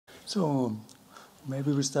So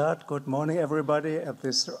maybe we start. Good morning, everybody, at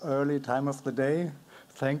this early time of the day.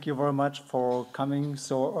 Thank you very much for coming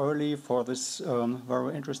so early for this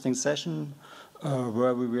very interesting session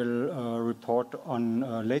where we will report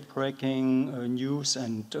on late-breaking news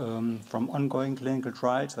and from ongoing clinical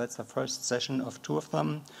trials. That's the first session of 2 of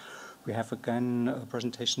them. We have again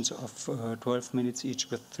presentations of 12 minutes each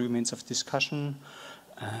with 3 minutes of discussion.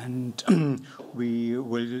 And we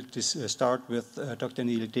will start with Dr.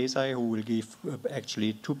 Neil Desai, who will give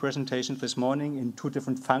actually 2 presentations this morning in 2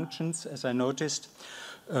 different functions, as I noticed.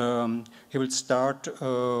 He will start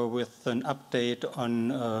with an update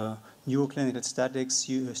on new clinical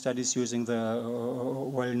studies using the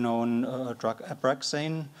well-known drug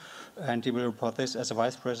Abraxane. And he will report this as a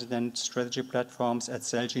Vice President, Strategy Platforms at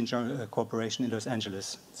Celgene Corporation in Los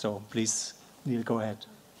Angeles. So please, Neil, go ahead.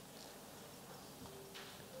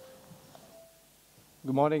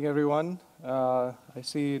 Good morning, everyone. I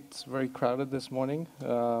see it's very crowded this morning.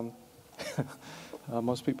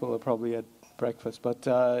 Most people are probably at breakfast, but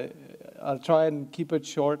I'll try and keep it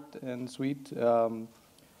short and sweet.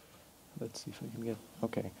 Let's see if I can get,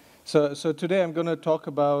 okay. So today I'm going to talk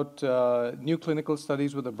about new clinical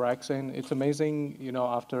studies with Abraxane. It's amazing, you know,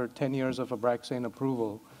 after 10 years of Abraxane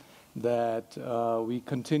approval, that we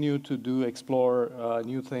continue to explore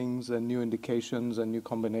new things and new indications and new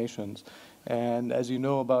combinations. And as you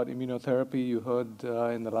know about immunotherapy, you heard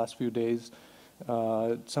in the last few days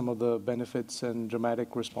some of the benefits and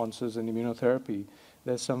dramatic responses in immunotherapy.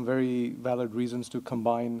 There's some very valid reasons to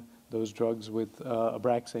combine those drugs with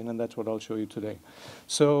Abraxane, and that's what I'll show you today.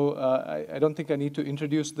 So I don't think I need to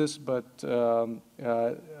introduce this, but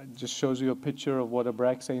it just shows you a picture of what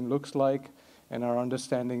Abraxane looks like. And our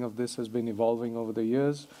understanding of this has been evolving over the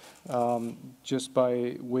years. Just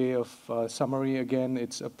by way of summary, again,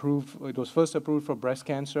 it's approved. It was first approved for breast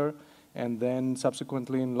cancer, and then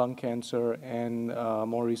subsequently in lung cancer, and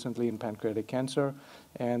more recently in pancreatic cancer.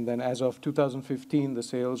 And then as of 2015, the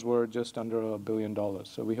sales were just under $1 billion.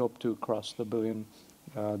 So we hope to cross the $1 billion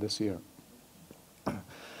this year.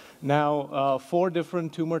 Now, 4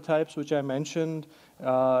 different tumor types, which I mentioned,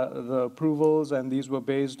 the approvals, and these were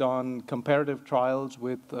based on comparative trials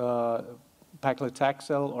with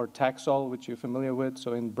paclitaxel or Taxol, which you're familiar with.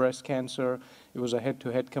 So in breast cancer, it was a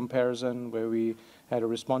head-to-head comparison where we had a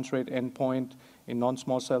response rate endpoint. In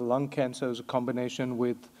non-small cell lung cancer, it was a combination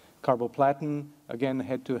with carboplatin, again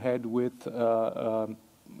head-to-head with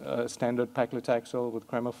standard paclitaxel with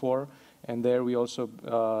Crema-4. And there we also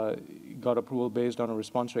got approval based on a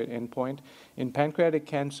response rate endpoint. In pancreatic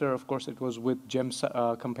cancer, of course, it was with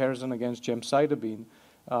comparison against gemcitabine,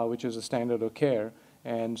 which is a standard of care.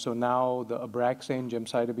 And so now the Abraxane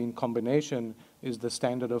gemcitabine combination is the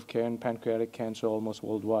standard of care in pancreatic cancer almost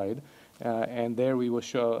worldwide. And there we were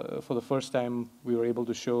for the first time, we were able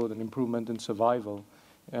to show an improvement in survival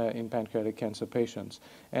in pancreatic cancer patients.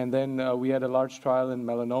 And then we had a large trial in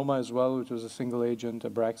melanoma as well, which was a single agent,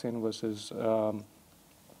 Abraxane versus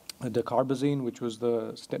dacarbazine, which was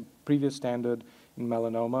the previous standard in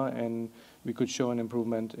melanoma, and we could show an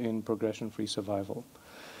improvement in progression-free survival.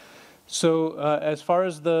 So as far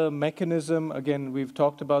as the mechanism, again, we've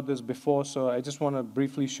talked about this before, so I just want to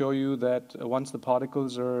briefly show you that once the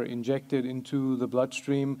particles are injected into the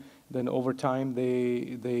bloodstream, then over time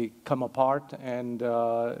they come apart, and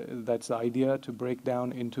that's the idea, to break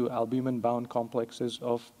down into albumin-bound complexes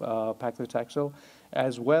of paclitaxel,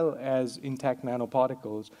 as well as intact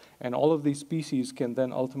nanoparticles. And all of these species can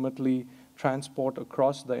then ultimately transport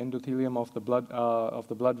across the endothelium of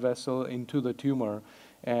the blood vessel into the tumor.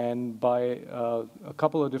 And by a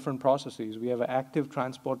couple of different processes. We have an active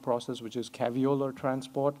transport process, which is caveolar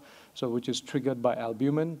transport, so which is triggered by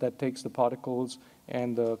albumin that takes the particles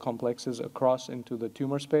and the complexes across into the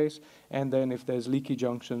tumor space. And then if there's leaky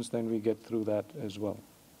junctions, then we get through that as well.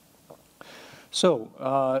 So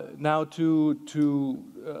now to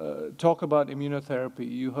talk about immunotherapy.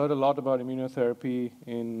 You heard a lot about immunotherapy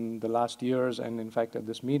in the last years and in fact at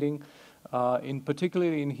this meeting.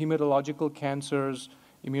 Particularly in hematological cancers,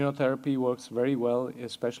 immunotherapy works very well,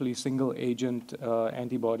 especially single-agent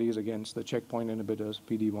antibodies against the checkpoint inhibitors,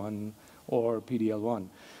 PD-1 or PD-L1.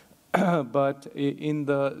 But in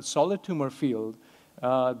the solid tumor field,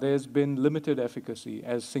 there's been limited efficacy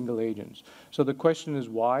as single agents. So the question is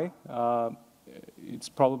why? It's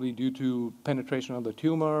probably due to penetration of the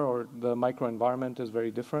tumor, or the microenvironment is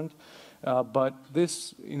very different. But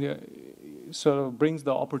this sort of brings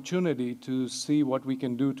the opportunity to see what we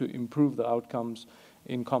can do to improve the outcomes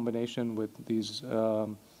in combination with these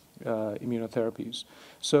immunotherapies.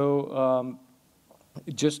 So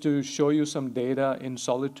just to show you some data in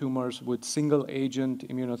solid tumors with single-agent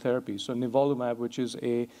immunotherapy. So nivolumab, which is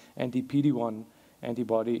a anti-PD-1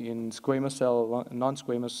 antibody in squamous cell,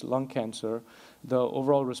 non-squamous lung cancer, the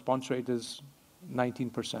overall response rate is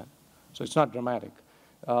 19%. So it's not dramatic.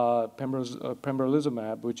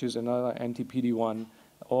 Pembrolizumab, which is another anti-PD-1,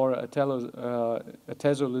 or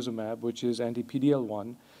atezolizumab, which is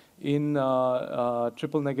anti-PD-L1, in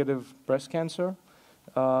triple-negative breast cancer,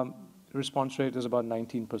 response rate is about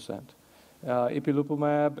 19%.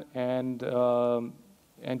 Ipilimumab and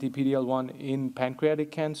anti-PD-L1 in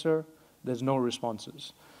pancreatic cancer, there's no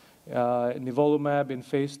responses. Nivolumab in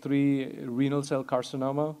phase 3 renal cell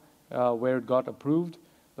carcinoma, where it got approved,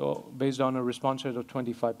 based on a response rate of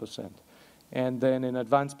 25%. And then in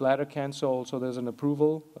advanced bladder cancer, also there's an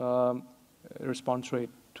approval, response rate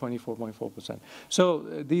 24.4%. So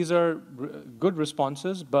these are good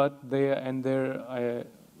responses, but they're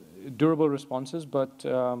durable responses, but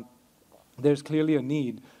there's clearly a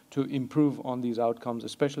need to improve on these outcomes,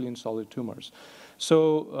 especially in solid tumors.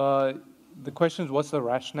 So the question is, what's the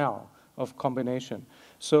rationale of combination?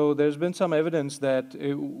 So there's been some evidence that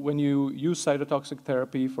when you use cytotoxic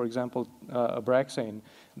therapy, for example, Abraxane,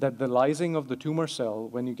 that the lysing of the tumor cell,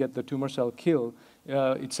 when you get the tumor cell kill,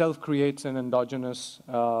 itself creates an endogenous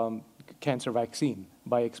cancer vaccine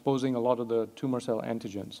by exposing a lot of the tumor cell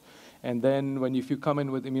antigens. And then if you come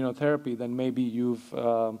in with immunotherapy, then maybe you've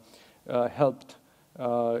helped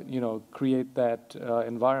create that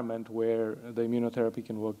environment where the immunotherapy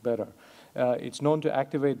can work better. It's known to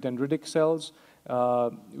activate dendritic cells.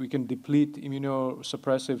 We can deplete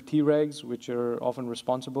immunosuppressive Tregs, which are often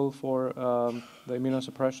responsible for the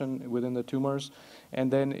immunosuppression within the tumors. And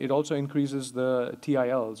then it also increases the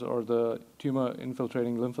TILs, or the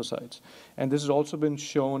tumor-infiltrating lymphocytes. And this has also been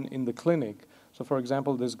shown in the clinic. So for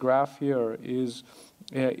example, this graph here is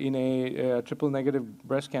in a triple-negative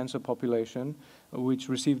breast cancer population which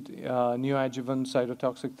received neoadjuvant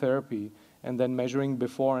cytotoxic therapy, and then measuring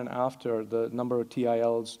before and after the number of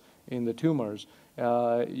TILs in the tumors,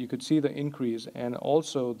 you could see the increase, and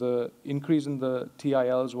also the increase in the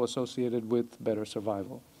TILs was associated with better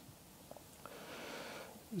survival.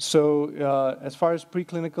 So as far as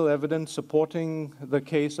preclinical evidence supporting the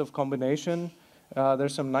case of combination,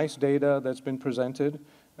 there's some nice data that's been presented.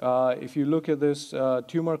 If you look at this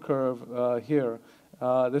tumor curve here,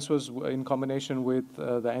 this was in combination with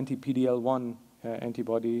the anti-PD-L1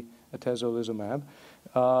 antibody, atezolizumab.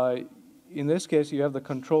 In this case, you have the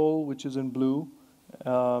control, which is in blue,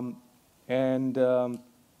 and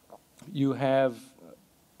you have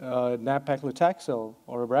nab-paclitaxel,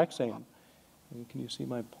 or Abraxane. Can you see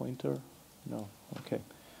my pointer? No. Okay.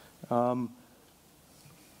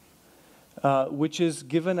 Which is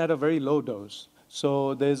given at a very low dose.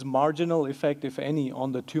 So there's marginal effect, if any,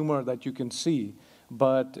 on the tumor that you can see.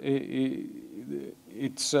 But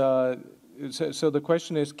so the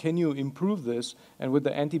question is, can you improve this? And with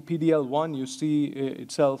the anti-PD-L1, you see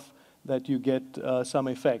itself that you get some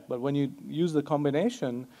effect. But when you use the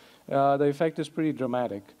combination, the effect is pretty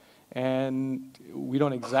dramatic. And we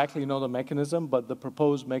don't exactly know the mechanism, but the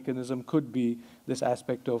proposed mechanism could be this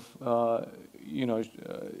aspect of,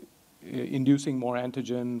 inducing more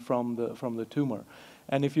antigen from the tumor.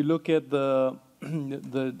 And if you look at the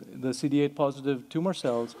CD8 positive tumor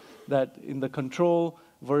cells, that in the control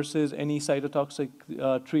versus any cytotoxic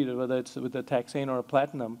treated, whether it's with a taxane or a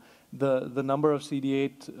platinum, the number of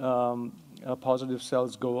CD8 positive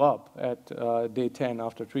cells go up at day 10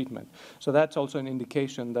 after treatment. So that's also an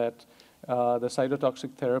indication that the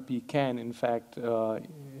cytotoxic therapy can, in fact,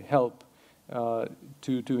 help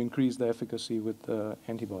to increase the efficacy with the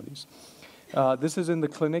antibodies. This is in the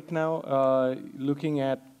clinic now, looking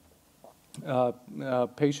at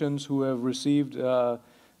patients who have received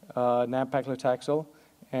nab-paclitaxel,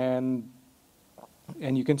 and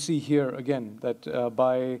you can see here again that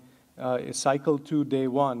by cycle 2, day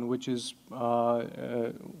 1, which is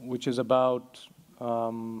about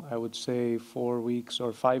I would say 4 weeks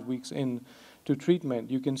or 5 weeks in to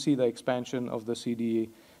treatment, you can see the expansion of the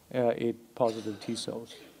CD8 positive T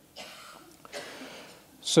cells.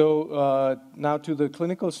 So now to the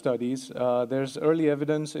clinical studies, there's early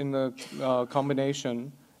evidence in the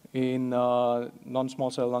combination in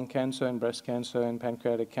non-small cell lung cancer and breast cancer and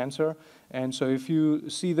pancreatic cancer. And so if you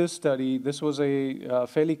see this study, this was a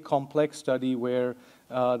fairly complex study where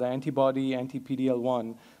the antibody,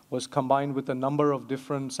 anti-PD-L1, was combined with a number of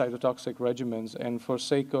different cytotoxic regimens. And for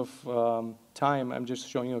sake of time, I'm just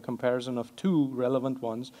showing you a comparison of 2 relevant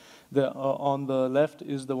ones. On the left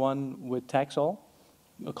is the one with Taxol,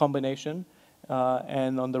 a combination,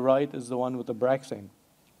 and on the right is the one with Abraxane.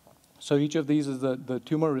 So each of these is the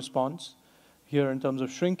tumor response here in terms of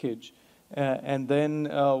shrinkage. And then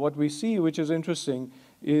what we see, which is interesting,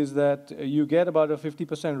 is that you get about a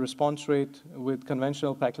 50% response rate with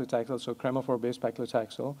conventional paclitaxel, so cremophore-based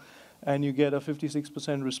paclitaxel, and you get a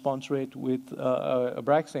 56% response rate with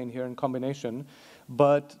Abraxane here in combination,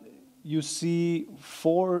 but you see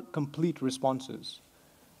 4 complete responses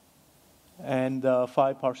and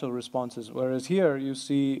 5 partial responses, whereas here you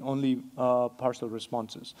see only partial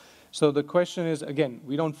responses. So the question is, again,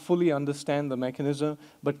 we don't fully understand the mechanism,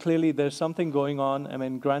 but clearly there's something going on. I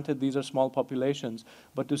mean, granted, these are small populations,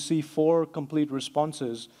 but to see 4 complete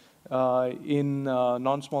responses in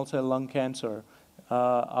non-small cell lung cancer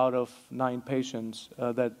out of 9 patients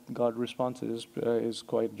that got responses is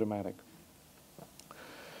quite dramatic.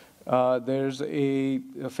 There's a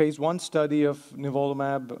phase 1 study of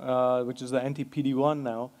nivolumab, which is the anti-PD-1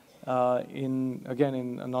 now, in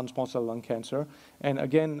non-small cell lung cancer. And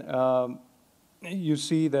again, you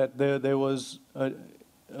see that there was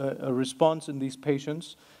a response in these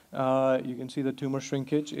patients. You can see the tumor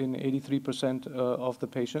shrinkage in 83% of the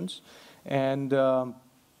patients. And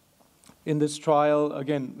in this trial,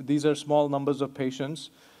 again, these are small numbers of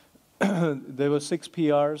patients. There were 6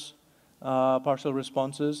 PRs, partial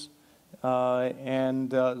responses,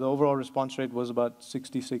 and the overall response rate was about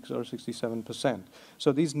 66 or 67%.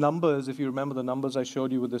 So these numbers, if you remember the numbers I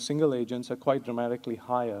showed you with the single agents, are quite dramatically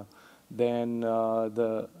higher than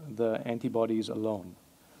the antibodies alone.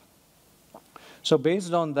 So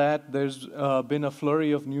based on that, there's been a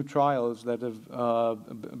flurry of new trials that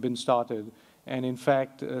have been started. And in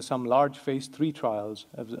fact, some large phase 3 trials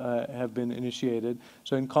have been initiated.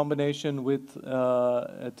 So in combination with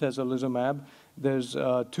atezolizumab, there's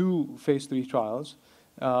 2 phase 3 trials,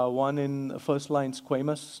 one in first-line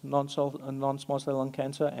squamous non-small cell lung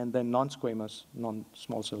cancer and then non-squamous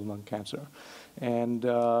non-small cell lung cancer. And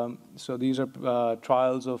so these are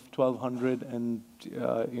trials of 1,200 and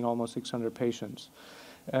almost 600 patients.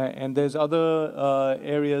 And there's other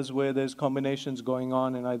areas where there's combinations going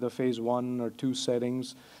on in either phase 1 or 2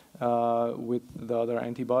 settings with the other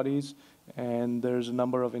antibodies. And there's a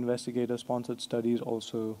number of investigator-sponsored studies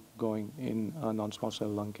also going in non-small cell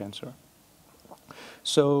lung cancer.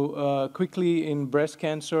 So quickly in breast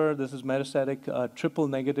cancer, this is metastatic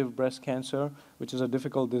triple-negative breast cancer, which is a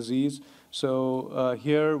difficult disease. So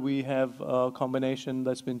here we have a combination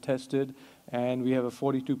that's been tested, and we have a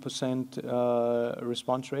 42%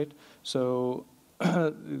 response rate. So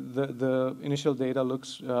the initial data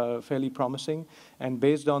looks fairly promising. And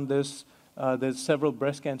based on this, there's several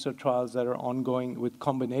breast cancer trials that are ongoing with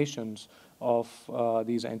combinations of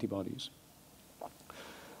these antibodies.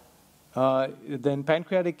 Then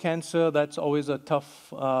pancreatic cancer, that's always a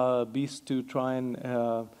tough beast to try and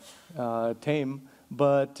tame.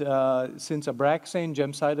 But since Abraxane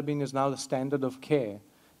gemcitabine is now the standard of care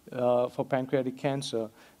for pancreatic cancer,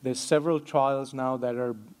 there's several trials now that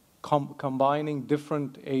are combining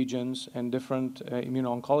different agents and different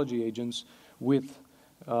immuno-oncology agents with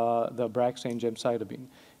the Abraxane gemcitabine.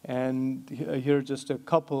 And here are just a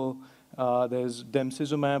couple. There's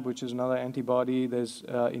demsizumab, which is another antibody. There's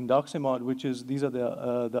indoximod, which is, these are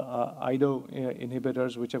the IDO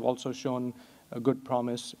inhibitors, which have also shown a good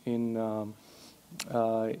promise in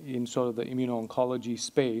sort of the immuno-oncology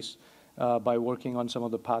space by working on some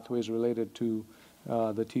of the pathways related to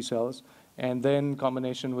the T cells, and then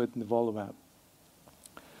combination with nivolumab.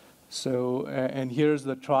 So, and here's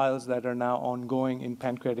the trials that are now ongoing in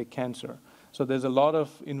pancreatic cancer. So there's a lot of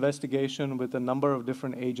investigation with a number of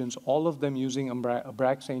different agents, all of them using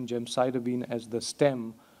Abraxane gemcitabine as the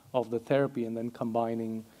stem of the therapy and then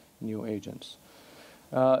combining new agents.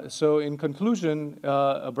 So in conclusion,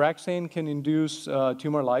 Abraxane can induce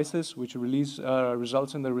tumor lysis, which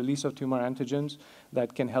results in the release of tumor antigens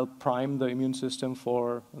that can help prime the immune system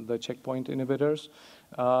for the checkpoint inhibitors.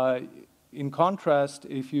 In contrast,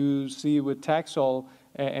 if you see with Taxol,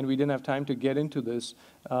 and we didn't have time to get into this,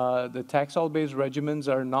 the Taxol-based regimens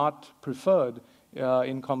are not preferred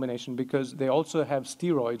in combination because they also have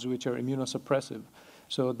steroids, which are immunosuppressive.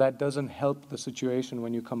 So that doesn't help the situation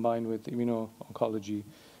when you combine with immuno-oncology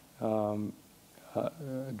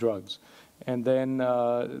drugs. And then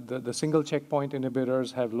the single checkpoint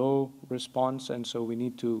inhibitors have low response, and so we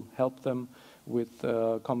need to help them with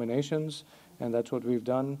combinations, and that's what we've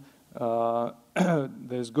done.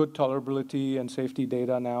 There's good tolerability and safety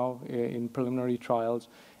data now in preliminary trials,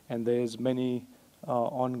 and there's many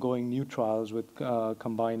ongoing new trials with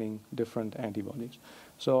combining different antibodies.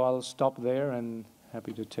 So I'll stop there and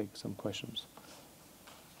happy to take some questions.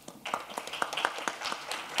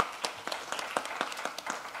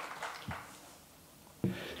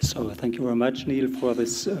 So thank you very much, Neil, for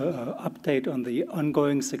this update on the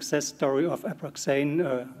ongoing success story of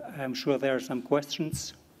Abraxane. I'm sure there are some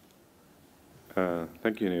questions.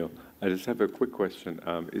 Thank you, Neil. I just have a quick question.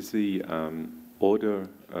 Is the order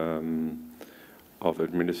of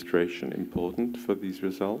administration important for these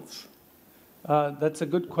results? That's a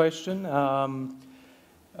good question.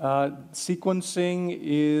 Sequencing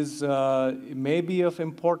is maybe of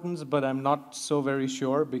importance, but I'm not so very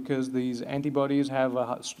sure because these antibodies have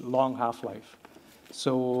a long half-life.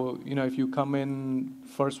 So, if you come in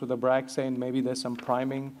first with Abraxane, maybe there's some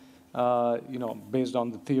priming, based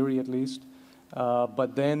on the theory at least.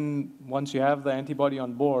 But then once you have the antibody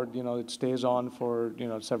on board, it stays on for,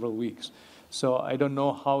 several weeks. So I don't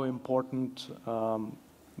know how important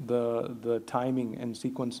the timing and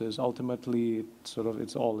sequences. Ultimately,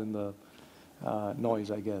 it's all in the noise,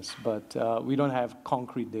 I guess. But we don't have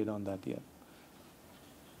concrete data on that yet.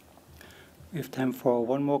 We have time for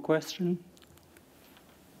one more question.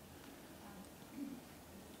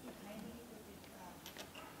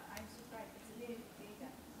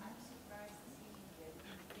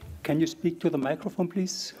 Can you speak to the microphone,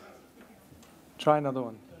 please? Try another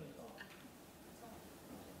one.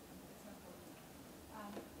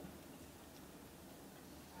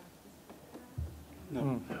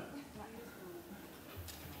 No.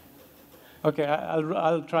 Okay,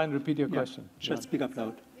 I'll try and repeat your question. Just speak up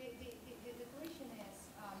loud. The question is,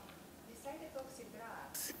 the cytotoxic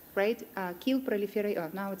drugs, right, kill proliferate. Oh,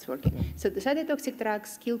 now it's working. So the cytotoxic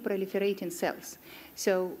drugs kill proliferating cells.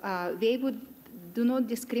 So they do not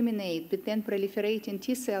discriminate between proliferating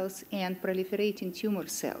T cells and proliferating tumor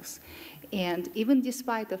cells. And even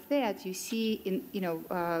despite of that, you see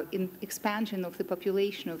in expansion of the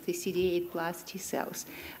population of the CD8 plus T cells.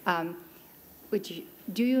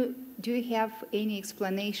 Do you have any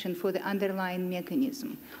explanation for the underlying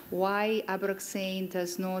mechanism? Why Abraxane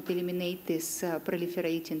does not eliminate these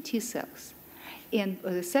proliferating T cells? And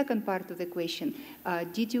the second part of the question,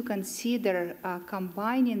 did you consider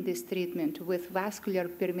combining this treatment with vascular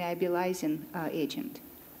permeabilizing agent?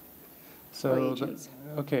 So,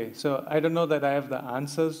 so I don't know that I have the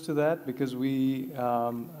answers to that because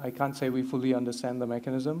I can't say we fully understand the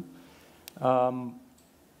mechanism.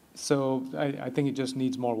 So I think it just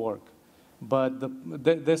needs more work. But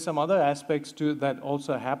there's some other aspects to that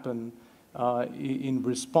also happen in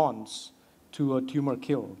response to a tumor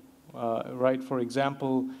kill. Right? For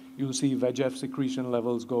example, you'll see VEGF secretion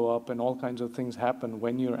levels go up and all kinds of things happen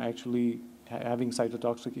when you're actually having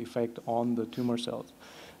cytotoxic effect on the tumor cells.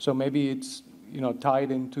 So maybe it's tied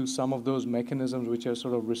into some of those mechanisms which are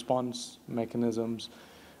sort of response mechanisms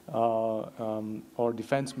or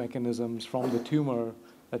defense mechanisms from the tumor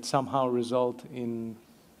that somehow result in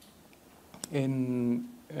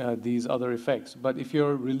these other effects. But if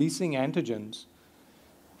you're releasing antigens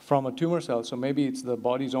from a tumor cell, so maybe it's the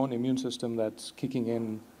body's own immune system that's kicking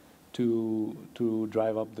in to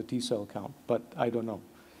drive up the T cell count, but I don't know.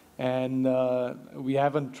 And we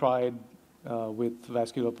haven't tried with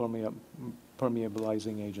vascular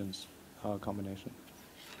permeabilizing agents combination.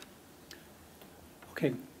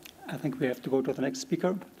 Okay, I think we have to go to the next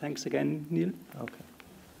speaker. Thanks again, Neil. Okay,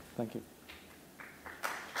 thank you.